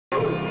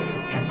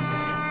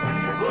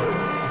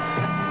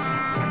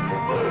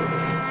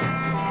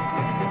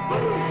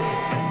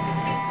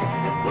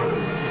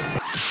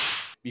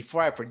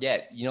before I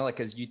forget, you know, like,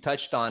 cause you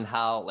touched on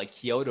how like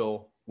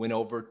Kyoto went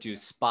over to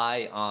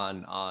spy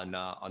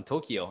on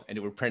Tokyo, and they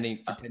were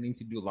pretending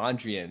to do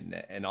laundry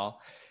and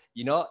all,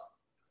 you know,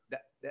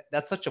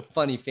 that's such a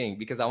funny thing,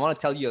 because I want to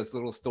tell you a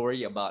little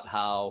story about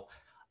how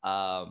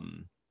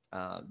um,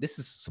 this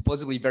is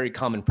supposedly very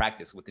common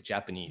practice with the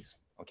Japanese.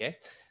 Okay.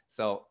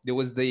 So there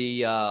was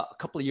a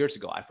couple of years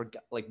ago, I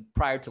forgot, like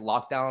prior to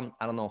lockdown,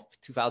 I don't know,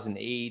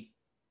 2008,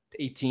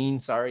 18,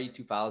 sorry,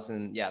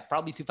 2000, yeah,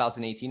 probably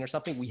 2018 or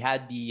something. We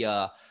had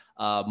the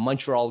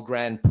Montreal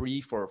Grand Prix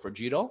for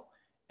judo,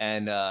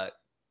 and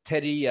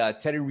Teddy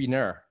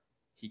Riner,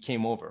 he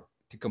came over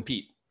to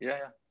compete. Yeah,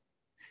 yeah.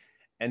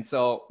 And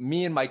so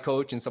me and my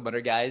coach and some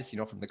other guys, you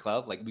know, from the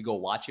club, like we go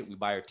watch it, we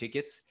buy our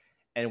tickets,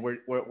 and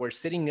we're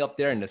sitting up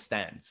there in the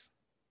stands,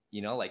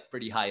 you know, like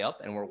pretty high up,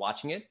 and we're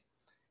watching it.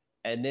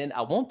 And then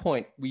at one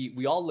point,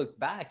 we all look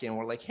back and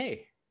we're like,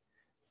 hey,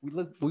 we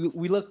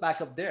look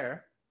back up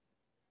there,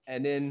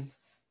 and then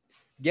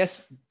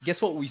guess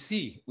what we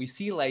see? We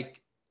see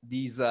like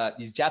these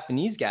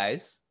Japanese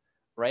guys,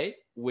 right,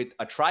 with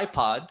a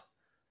tripod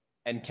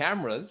and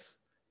cameras,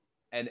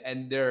 and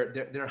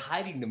they're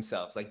hiding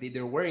themselves, like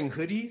they're wearing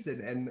hoodies,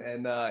 and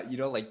you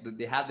know, like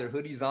they have their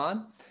hoodies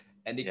on,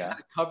 and they Yeah.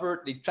 kind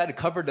of try to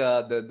cover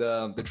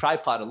the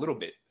tripod a little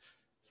bit,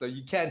 so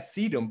you can't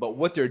see them, but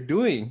what they're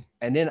doing.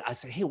 And then I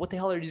say, hey, what the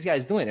hell are these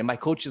guys doing? And my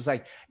coach is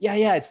like,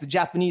 yeah, it's the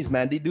Japanese,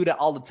 man, they do that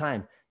all the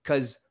time,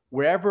 because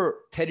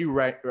wherever Teddy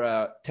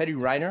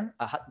Reiner,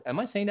 am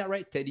I saying that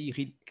right?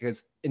 Teddy,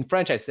 because in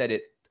French I said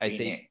it, I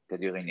say Rene,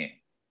 Teddy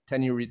Rene.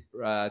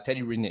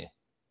 Teddy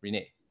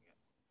Rene.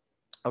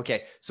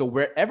 Okay, so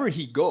wherever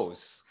he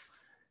goes,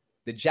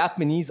 the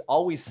Japanese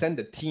always send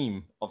a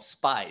team of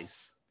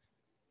spies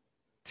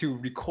to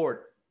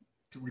record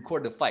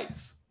the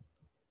fights.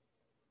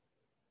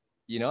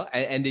 You know,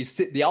 and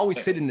they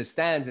always sit in the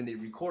stands and they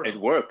record It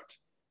them. worked.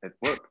 It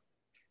worked.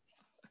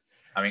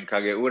 I mean,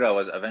 Kageura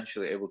was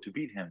eventually able to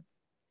beat him.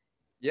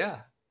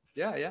 Yeah,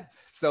 yeah.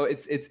 So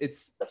it's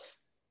Yes.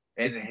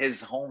 In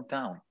his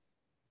hometown.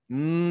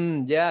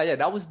 yeah.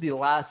 That was the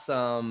last.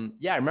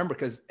 Yeah, I remember,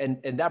 because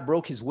and that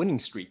broke his winning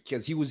streak,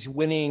 because he was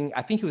winning.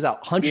 I think he was at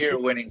 100 Year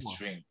winning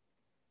streak.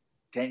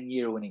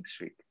 10-year winning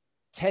streak.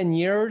 10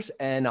 years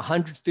and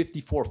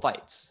 154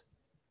 fights.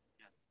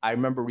 I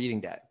remember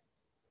reading that.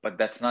 But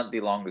that's not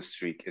the longest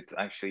streak. It's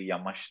actually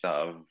Yamashita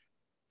of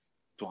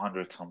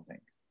 200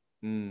 something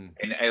Mm.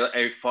 in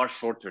a far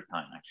shorter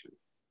time, actually.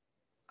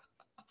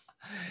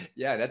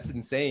 Yeah, that's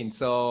insane.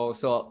 So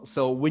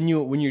when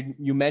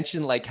you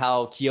mentioned like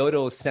how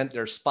Kyoto sent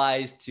their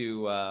spies to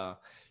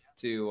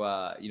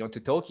you know, to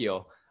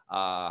Tokyo,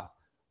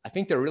 I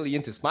think they're really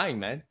into spying,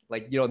 man.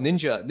 Like, you know,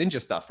 ninja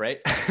stuff, right?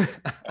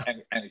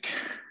 and and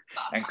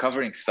and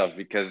covering stuff,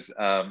 because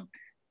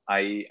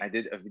I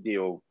did a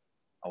video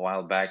a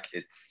while back.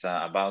 It's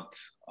about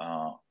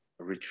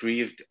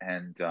retrieved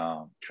and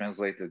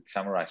translated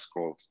samurai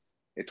scrolls.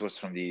 It was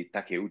from the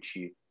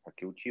Takeuchi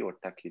or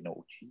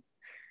Takenouchi.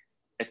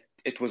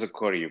 It was a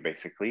Koryu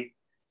basically,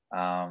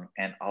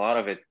 and a lot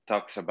of it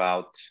talks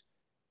about.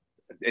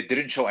 It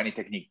didn't show any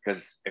technique,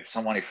 because if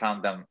somebody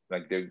found them,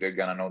 like they're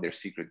gonna know their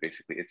secret.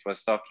 Basically, it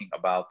was talking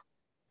about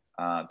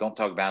don't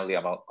talk badly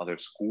about other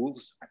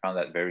schools. I found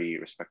that very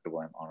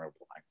respectable and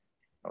honorable.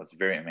 I was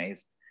very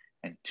amazed.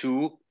 And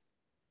two,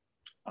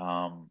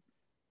 um,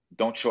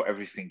 don't show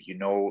everything you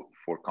know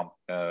for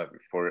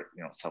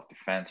self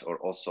defense, or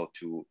also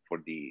for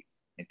the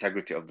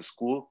integrity of the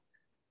school,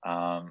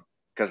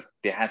 because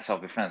they had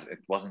self defense. It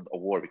wasn't a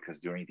war, because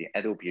during the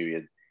Edo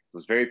period it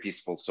was very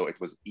peaceful. So it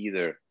was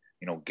either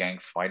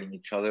gangs fighting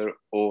each other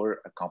or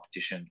a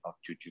competition of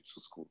jujutsu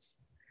schools.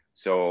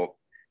 So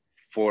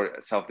for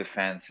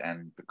self-defense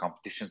and the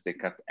competitions, they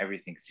kept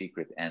everything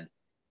secret. And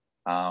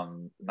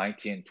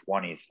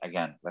 1920s,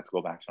 again, let's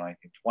go back to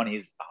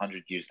 1920s,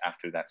 100 years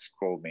after that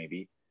scroll,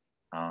 maybe.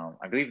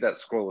 I believe that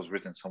scroll was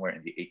written somewhere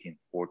in the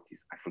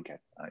 1840s. I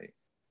forget.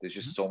 There's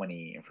just so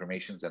many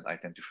informations that I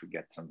tend to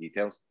forget some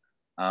details.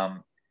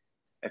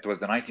 It was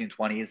the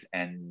 1920s,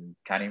 and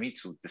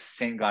Kanemitsu, the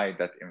same guy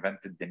that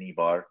invented the knee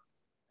bar,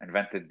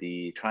 invented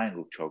the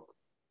triangle choke.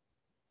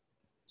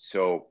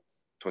 So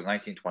it was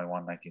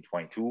 1921,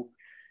 1922.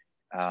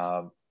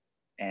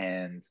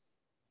 And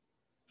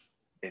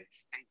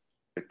it's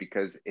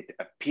because it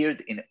appeared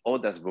in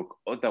Oda's book.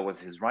 Oda was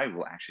his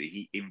rival, actually.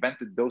 He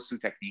invented those two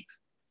techniques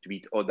to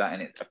beat Oda,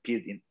 and it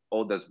appeared in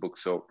Oda's book.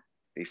 So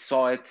they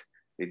saw it,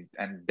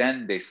 and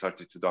then they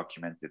started to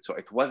document it. So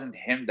it wasn't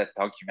him that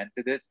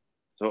documented it.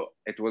 So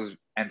it was,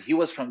 and he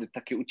was from the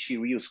Takeuchi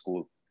Ryu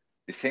school,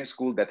 the same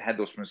school that had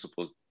those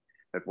principles,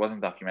 that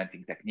wasn't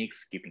documenting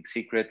techniques, keeping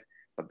secret.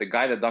 But the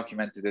guy that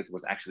documented it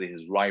was actually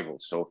his rival.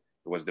 So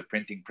there was the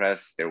printing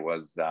press, there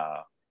was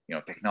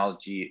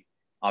technology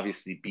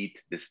obviously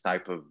beat this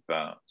type of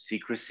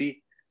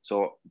secrecy. So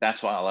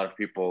that's why a lot of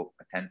people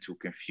tend to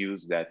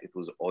confuse that it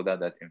was Oda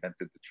that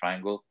invented the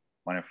triangle,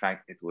 when in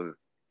fact it was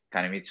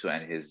Kanemitsu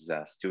and his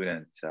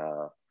student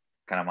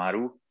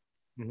Kanamaru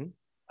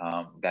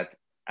that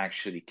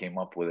actually came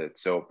up with it.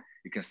 So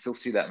you can still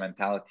see that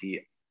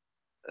mentality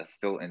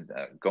still in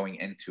going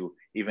into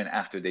even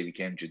after they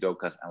became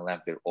judokas and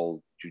left their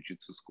old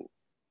jujitsu school.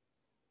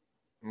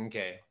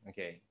 Okay.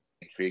 Okay.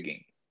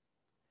 Intriguing.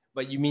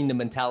 But you mean the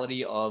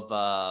mentality of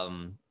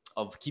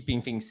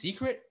keeping things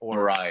secret,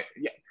 or? Right.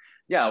 Yeah.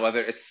 Yeah.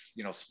 Whether it's,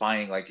 you know,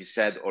 spying, like you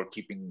said, or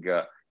keeping,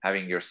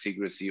 having your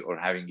secrecy, or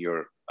having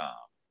your,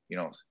 you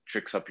know,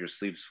 tricks up your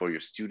sleeves for your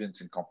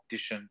students in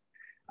competition.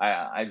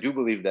 I do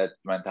believe that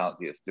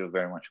mentality is still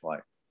very much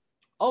alive.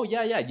 Oh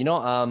yeah, yeah. You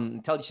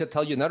know,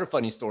 tell you another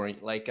funny story.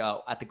 Like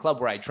at the club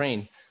where I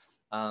train,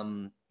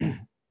 you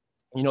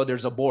know,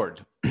 there's a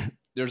board.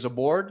 There's a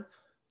board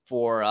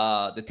for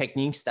the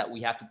techniques that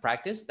we have to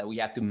practice, that we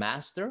have to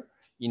master.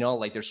 You know,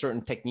 like there's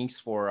certain techniques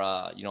for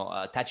you know,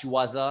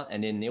 tachiwaza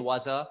and then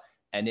newaza,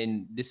 and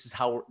then this is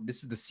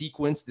the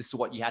sequence. This is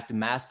what you have to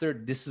master.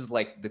 This is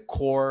like the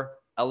core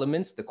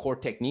elements, the core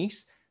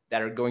techniques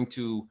that are going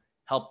to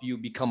help you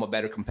become a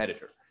better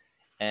competitor.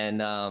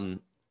 And on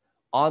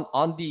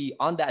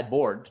that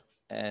board,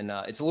 and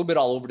it's a little bit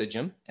all over the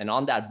gym, and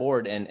on that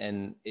board,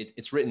 and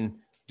it's written,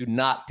 do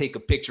not take a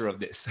picture of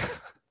this.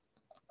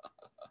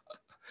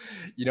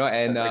 You know,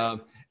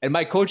 and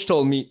my coach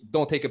told me,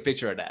 don't take a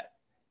picture of that,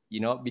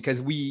 you know,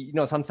 because we, you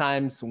know,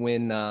 sometimes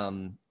when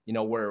you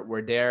know,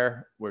 we're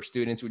there, we're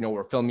students, we know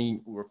we're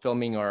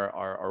filming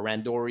our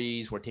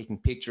randoris, we're taking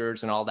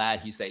pictures and all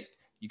that. He's like,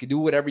 you can do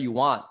whatever you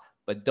want,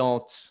 but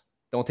don't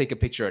take a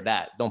picture of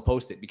that, don't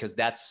post it, because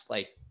that's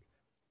like,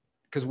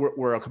 because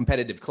we're a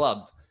competitive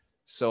club,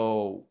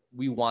 so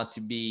we want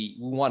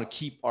to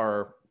keep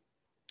our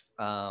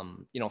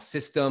you know,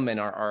 system and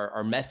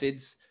our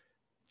methods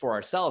for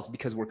ourselves,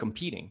 because we're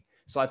competing.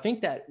 So I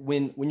think that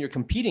when you're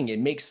competing, it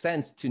makes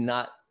sense to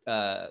not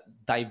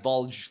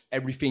divulge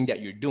everything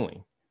that you're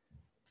doing,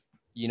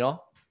 you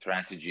know.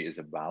 Strategy is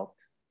about.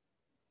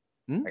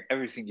 Hmm? Like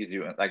everything you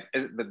do, like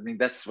I mean,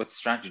 that's what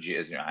strategy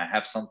is. You know, I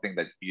have something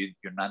that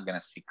you're not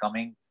gonna see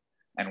coming,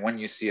 and when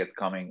you see it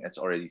coming, it's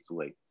already too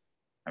late.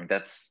 I mean,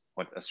 that's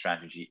what a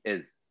strategy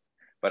is.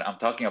 But I'm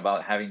talking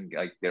about having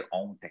like their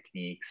own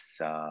techniques,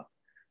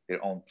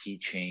 their own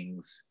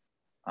teachings.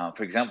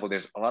 For example,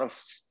 there's a lot of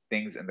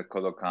things in the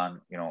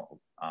Kodokan. You know,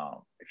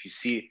 if you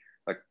see,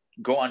 like,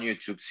 go on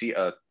YouTube, see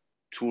a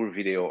tour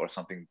video or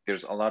something.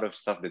 There's a lot of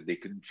stuff that they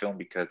couldn't film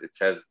because it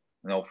says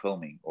no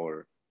filming,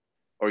 or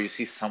you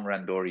see some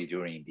randori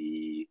during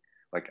the,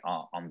 like,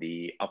 on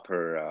the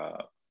upper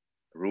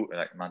roof,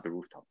 like not the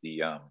rooftop,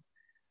 the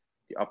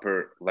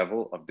upper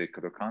level of the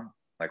Kodokan,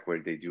 like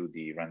where they do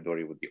the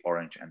randori with the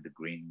orange and the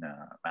green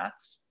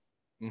mats.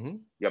 Mm-hmm.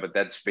 Yeah, but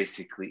that's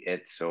basically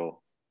it.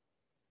 So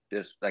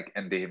there's like,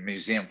 and the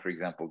museum, for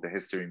example, the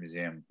history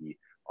museum, the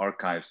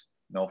archives,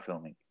 no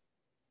filming.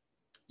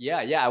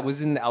 Yeah, yeah. I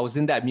was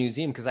in that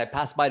museum because I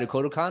passed by the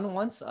Kodokan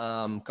once,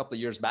 a couple of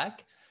years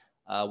back,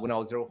 when I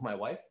was there with my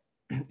wife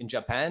in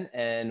Japan.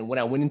 And when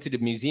I went into the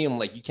museum,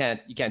 like you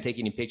can't take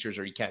any pictures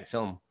or you can't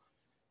film.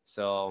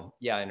 So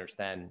yeah, I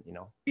understand. You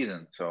know.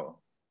 Season. So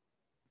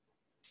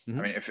I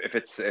Mm-hmm. mean, if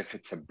it's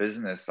a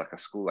business, like a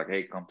school, like,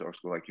 hey, come to our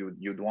school, like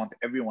you'd want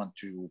everyone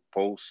to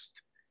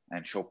post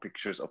and show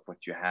pictures of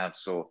what you have.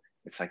 So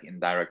it's like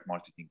indirect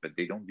marketing, but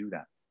they don't do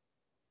that.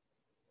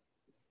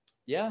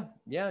 Yeah,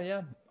 yeah,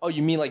 yeah. Oh,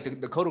 you mean like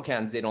the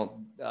Kodokans? They don't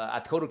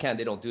at Kodokan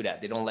they don't do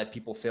that. They don't let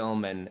people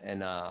film and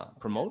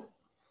promote.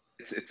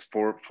 It's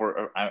for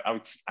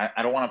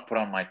I don't want to put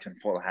on my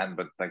tinfoil hat,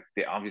 but like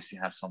they obviously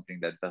have something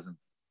that doesn't,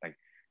 like,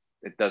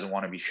 it doesn't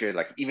want to be shared.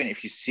 Like even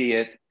if you see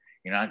it,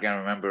 you're not gonna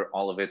remember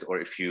all of it, or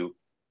if you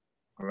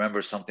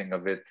remember something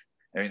of it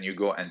and you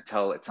go and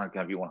tell, it's not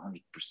gonna be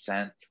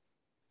 100%.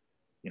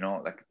 You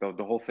know, like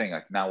the whole thing,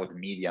 like now with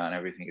media and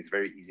everything, it's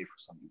very easy for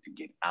something to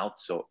get out.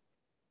 So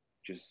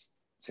just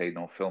say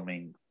no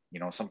filming. You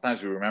know,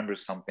 sometimes we remember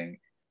something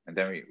and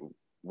then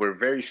we're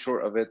very sure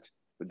of it,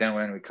 but then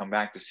when we come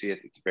back to see it,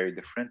 it's very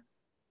different,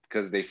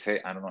 because they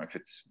say, I don't know if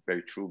it's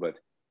very true, but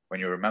when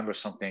you remember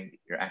something,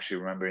 you're actually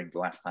remembering the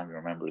last time you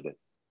remembered it,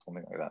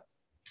 something like that.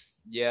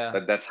 Yeah.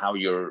 That's how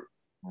your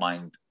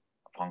mind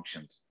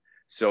functions.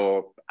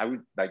 So I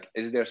would like,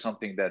 is there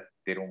something that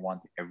they don't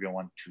want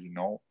everyone to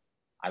know?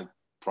 I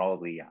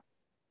probably, yeah.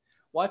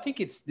 Well, I think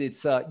it's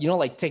you know,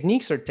 like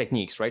techniques are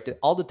techniques, right?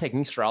 All the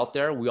techniques are out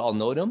there. We all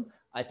know them.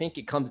 I think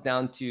it comes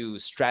down to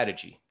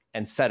strategy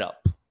and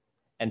setup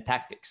and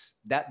tactics.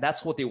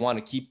 That's what they want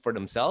to keep for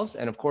themselves.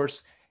 And of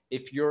course,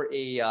 if you're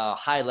a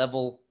high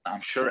level,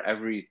 I'm sure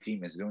every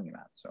team is doing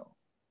that. So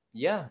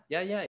yeah, yeah, yeah.